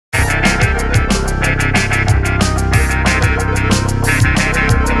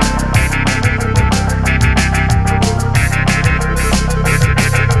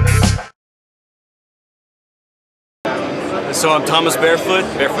So I'm Thomas Barefoot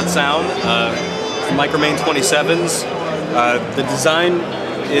Sound, MicroMain 27s. The design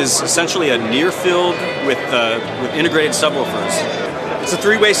is essentially a near-field with integrated subwoofers. It's a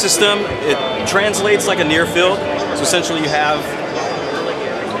three-way system. It translates like a near-field. So essentially you have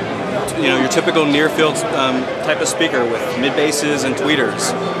your typical near-field type of speaker with mid-basses and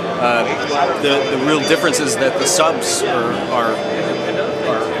tweeters. The real difference is that the subs are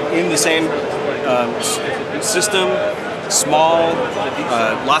in the same system, small,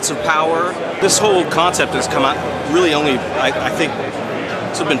 lots of power. This whole concept has come out really only, I think,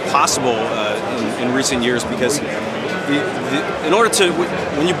 it's been possible in recent years because in order to,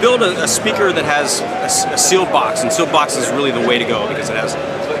 when you build a speaker that has a sealed box, and sealed box is really the way to go because it has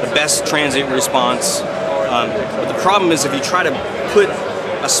the best transient response. But the problem is if you try to put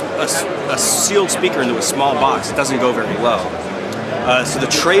a sealed speaker into a small box, it doesn't go very low. So the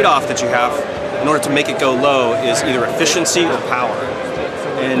trade-off that you have in order to make it go low is either efficiency or power.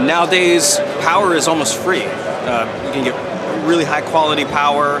 And nowadays, power is almost free. You can get really high quality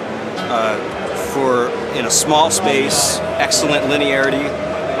power in a small space, excellent linearity.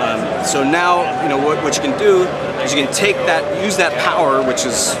 So now, what you can do is you can take that, use that power, which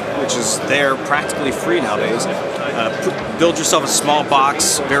is there practically free nowadays. Build yourself a small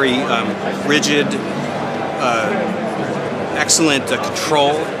box, very rigid, excellent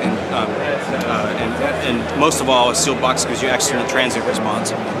control, and most of all, a sealed box gives you excellent transient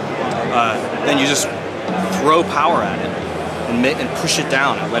response. Then you just throw power at it and push it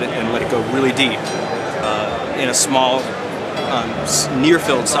down and let it go really deep in a small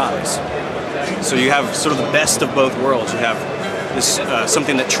near-field size. So you have sort of the best of both worlds. You have this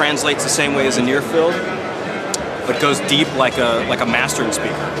something that translates the same way as a near-field, but goes deep like a mastering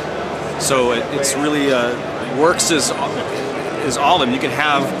speaker. So it's really works as all of them. You can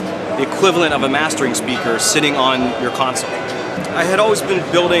have the equivalent of a mastering speaker sitting on your console. I had always been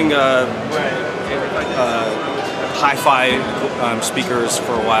building hi-fi speakers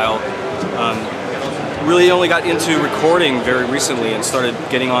for a while. Really only got into recording very recently and started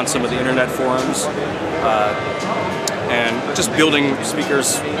getting on some of the internet forums and just building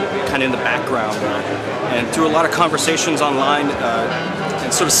speakers kind of in the background. And through a lot of conversations online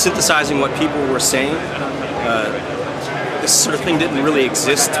and sort of synthesizing what people were saying, this sort of thing didn't really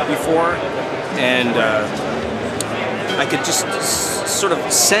exist before, and I could just sort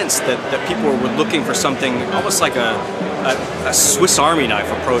of sense that people were looking for something almost like a Swiss Army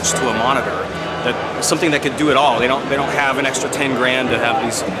knife approach to a monitor, something that could do it all. They don't have an extra 10 grand to have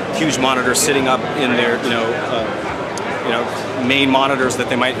these huge monitors sitting up in their main monitors that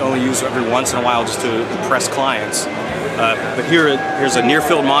they might only use every once in a while just to impress clients. But here's a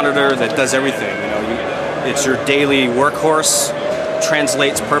near-field monitor that does everything. It's your daily workhorse,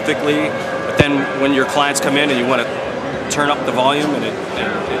 translates perfectly, but then when your clients come in and you want to turn up the volume, and it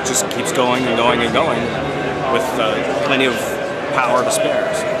just keeps going and going and going with plenty of power to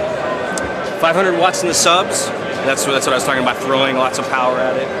spare. So 500 watts in the subs, that's what I was talking about, throwing lots of power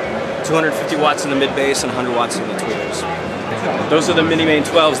at it. 250 watts in the mid-bass and 100 watts in the tweeters. Those are the MicroMain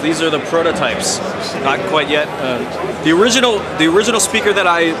 12s. These are the prototypes. Not quite yet. The original speaker that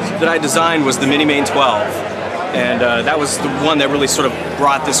I designed was the MicroMain 12, and that was the one that really sort of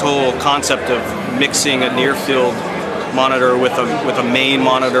brought this whole concept of mixing a near-field monitor with a main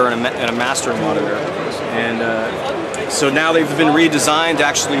monitor and a mastering monitor. And so now they've been redesigned to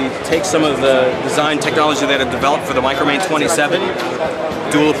actually take some of the design technology that had developed for the MicroMain 27,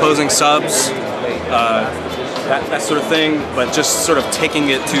 dual opposing subs. That sort of thing, but just sort of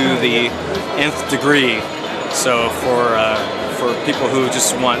taking it to the nth degree. So for people who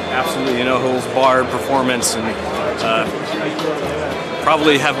just want absolutely no-holds barred performance and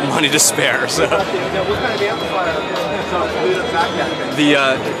probably have money to spare. So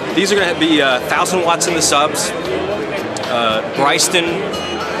these are going to be 1,000 watts in the subs. Bryston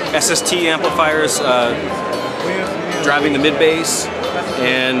SST amplifiers driving the mid-bass.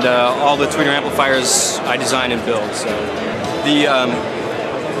 And all the tweeter amplifiers I design and build. So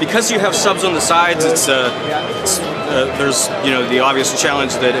because you have subs on the sides, there's the obvious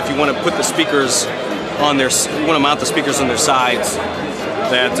challenge that if you want to put the speakers on you want to mount the speakers on their sides,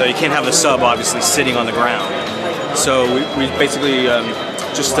 that you can't have the sub obviously sitting on the ground. So we basically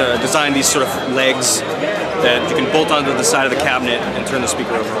just design these sort of legs that you can bolt onto the side of the cabinet and turn the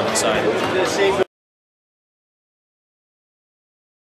speaker over on the side.